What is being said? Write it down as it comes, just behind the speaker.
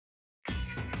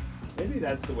Maybe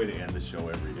that's the way to end the show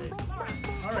every day.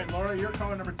 All right, Laura, you're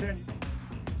caller number 10.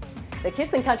 The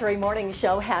CISN Country Morning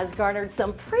Show has garnered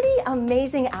some pretty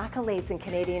amazing accolades in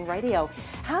Canadian radio.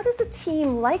 How does a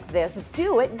team like this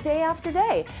do it day after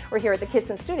day? We're here at the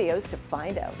CISN studios to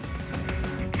find out.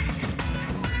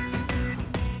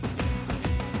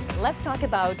 Let's talk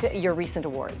about your recent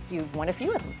awards. You've won a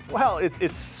few of them. Well,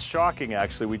 it's shocking,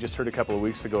 actually. We just heard a couple of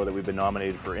weeks ago that we've been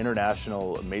nominated for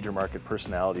International Major Market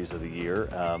Personalities of the Year.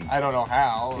 I don't know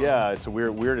how. Yeah, it's a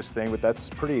weirdest thing, but that's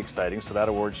pretty exciting. So that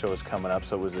award show is coming up,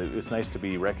 so it's nice to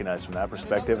be recognized from that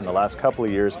perspective. In the last couple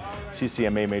of years,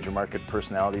 CCMA Major Market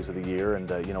Personalities of the Year, and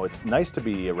you know, it's nice to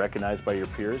be recognized by your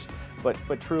peers.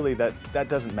 But truly, that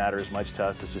doesn't matter as much to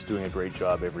us as just doing a great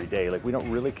job every day. Like, we don't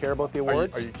really care about the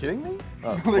awards. Are you kidding me?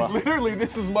 Well, Literally,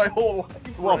 this is my whole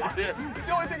life right here. It's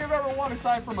the only thing I've ever won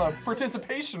aside from a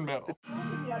participation medal.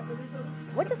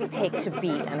 What does it take to be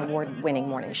an award-winning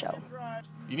morning show?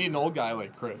 You need an old guy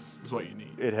like Chris, is what you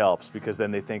need. It helps, because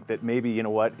then they think that maybe, you know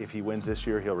what, if he wins this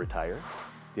year, he'll retire.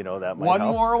 You know, that might One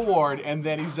help. more award, and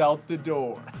then he's out the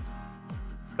door.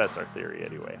 That's our theory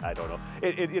anyway. I don't know.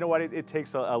 You know what? It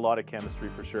takes a lot of chemistry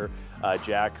for sure.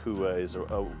 Jack, who is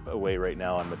away right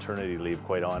now on maternity leave,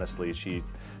 quite honestly, she'd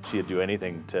do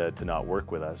anything to not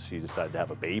work with us. She decided to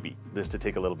have a baby, just to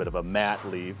take a little bit of a mat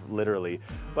leave, literally.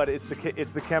 But it's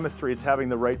the chemistry. It's having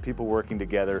the right people working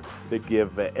together that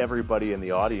give everybody in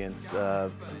the audience,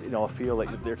 you know, a feel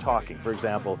like they're talking. For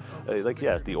example,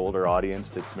 the older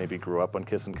audience that's maybe grew up on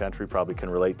CISN Country probably can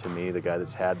relate to me, the guy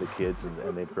that's had the kids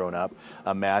and they've grown up.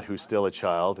 Matt, who's still a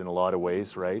child in a lot of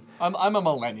ways, right? I'm a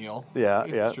millennial. Yeah,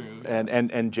 it's true.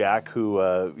 And Jack, who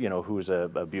you know, who's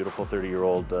a beautiful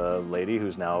 30-year-old lady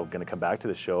who's now going to come back to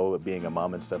the show, being a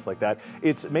mom and stuff like that.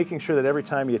 It's making sure that every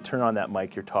time you turn on that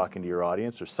mic, you're talking to your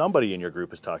audience, or somebody in your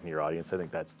group is talking to your audience. I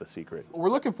think that's the secret. We're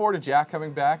looking forward to Jack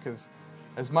coming back, because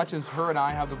as much as her and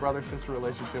I have the brother-sister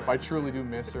relationship, I truly do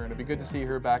miss her, and it'd be good to see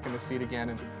her back in the seat again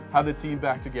and have the team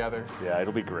back together. Yeah,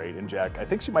 it'll be great. And Jack, I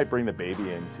think she might bring the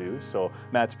baby in too, so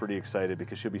Matt's pretty excited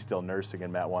because she'll be still nursing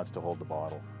and Matt wants to hold the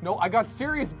bottle. No, I got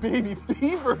serious baby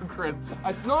fever, Chris.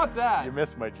 It's not that. You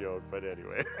missed my joke, but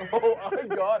anyway. Oh, I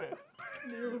got it.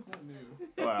 New.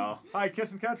 Wow. Hi,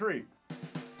 CISN Country.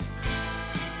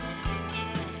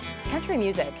 Country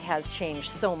music has changed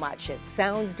so much. It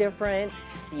sounds different.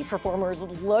 The performers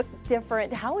look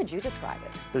different. How would you describe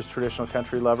it? There's traditional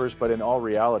country lovers, but in all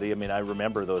reality, I mean, I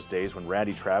remember those days when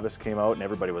Randy Travis came out and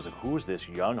everybody was like, who's this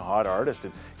young, hot artist?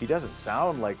 And he doesn't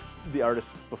sound like the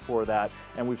artist before that.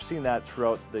 And we've seen that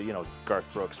throughout the, you know, Garth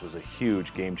Brooks was a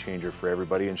huge game changer for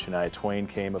everybody, and Shania Twain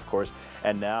came, of course.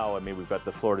 And now, I mean, we've got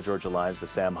the Florida Georgia Lines, the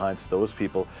Sam Hunts, those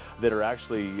people that are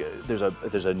actually, there's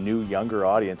a new, younger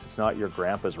audience. It's not your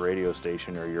grandpa's radio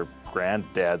station or your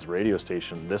granddad's radio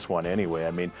station, this one anyway.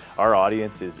 I mean, our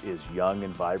audience is young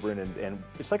and vibrant, and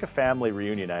it's like a family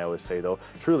reunion, I always say, though.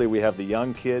 Truly, we have the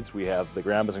young kids, we have the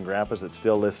grandmas and grandpas that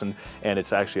still listen, and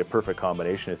it's actually a perfect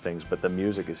combination of things, but the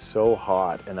music is so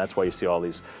hot, and that's why you see all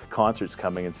these concerts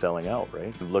coming and selling out,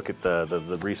 right? Look at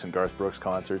the recent Garth Brooks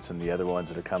concerts and the other ones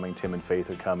that are coming. Tim and Faith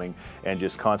are coming, and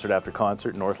just concert after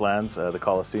concert. Northlands, the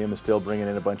Coliseum is still bringing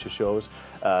in a bunch of shows.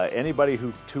 Anybody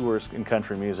who tours in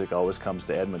country music always comes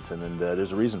to Edmonton, and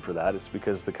there's a reason for that. It's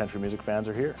because the country music fans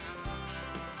are here.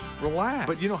 Relax.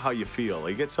 But you know how you feel.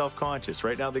 You get self-conscious.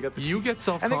 Right now they got the... You get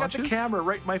self-conscious? And they got the camera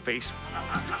right in my face.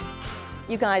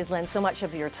 You guys lend so much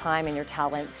of your time and your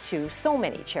talents to so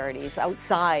many charities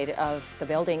outside of the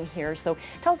building here. So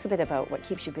tell us a bit about what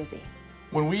keeps you busy.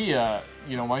 When we,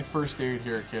 you know, my first day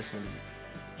here at CISN,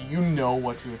 you know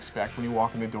what to expect when you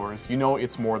walk in the doors. You know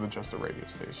it's more than just a radio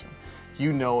station.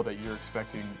 You know that you're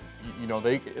expecting, you know,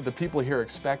 the people here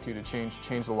expect you to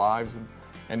change the lives,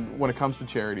 and when it comes to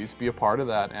charities, be a part of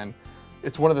that. And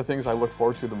it's one of the things I look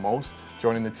forward to the most,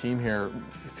 joining the team here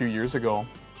a few years ago.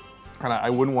 And I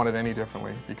wouldn't want it any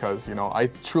differently, because, you know, I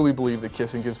truly believe that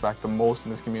CISN gives back the most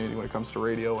in this community when it comes to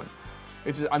radio. And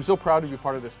I'm so proud to be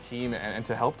part of this team and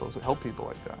to help people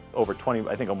like that. Over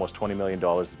I think almost $20 million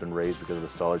has been raised because of the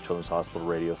Stollard Children's Hospital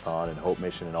Radiothon and Hope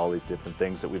Mission and all these different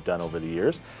things that we've done over the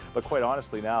years. But quite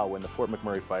honestly now, when the Fort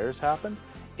McMurray fires happened,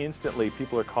 instantly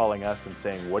people are calling us and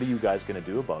saying, what are you guys going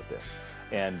to do about this?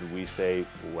 And we say,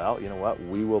 well, you know what,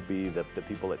 we will be the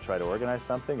people that try to organize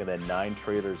something, and then 9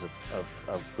 trailers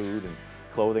of food and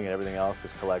clothing and everything else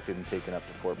is collected and taken up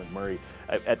to Fort McMurray.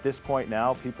 At this point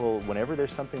now, people, whenever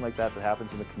there's something like that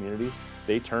happens in the community,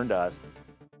 they turn to us.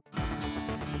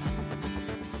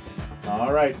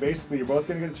 All right, basically you're both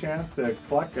going to get a chance to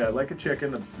cluck like a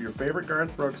chicken, your favorite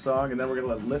Garth Brooks song, and then we're going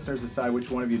to let listeners decide which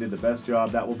one of you did the best job.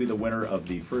 That will be the winner of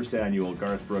the first annual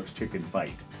Garth Brooks Chicken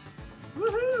Fight.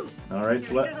 All right,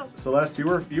 Celeste,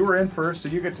 you were in first, so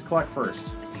you get to cluck first.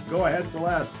 Go ahead,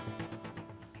 Celeste.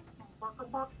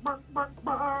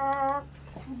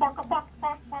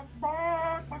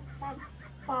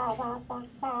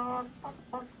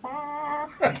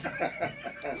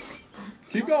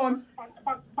 Keep going.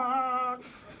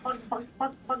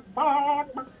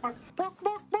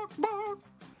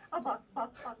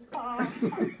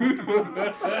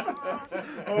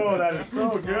 Oh, that is so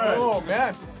good. Oh,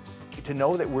 man. To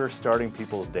know that we're starting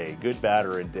people's day, good, bad,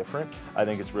 or indifferent, I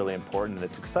think it's really important and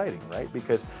it's exciting, right?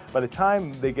 Because by the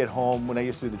time they get home, when I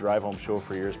used to do the drive home show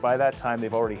for years, by that time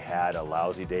they've already had a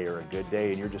lousy day or a good day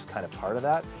and you're just kind of part of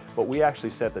that. But we actually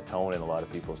set the tone in a lot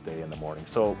of people's day in the morning.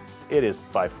 So it is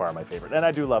by far my favorite. And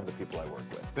I do love the people I work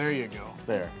with. There you go.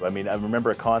 There. I mean, I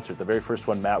remember a concert, the very first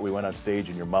one, Matt, we went on stage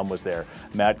and your mom was there.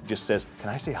 Matt just says, "Can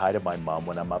I say hi to my mom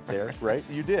when I'm up there?" Right?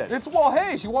 You did. Well,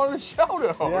 hey, she wanted a shout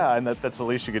out. Yeah, and that's the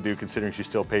least you could do considering she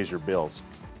still pays your bills.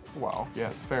 Well, yeah,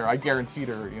 it's fair. I guaranteed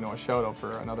her, a shout out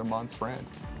for another month's rent.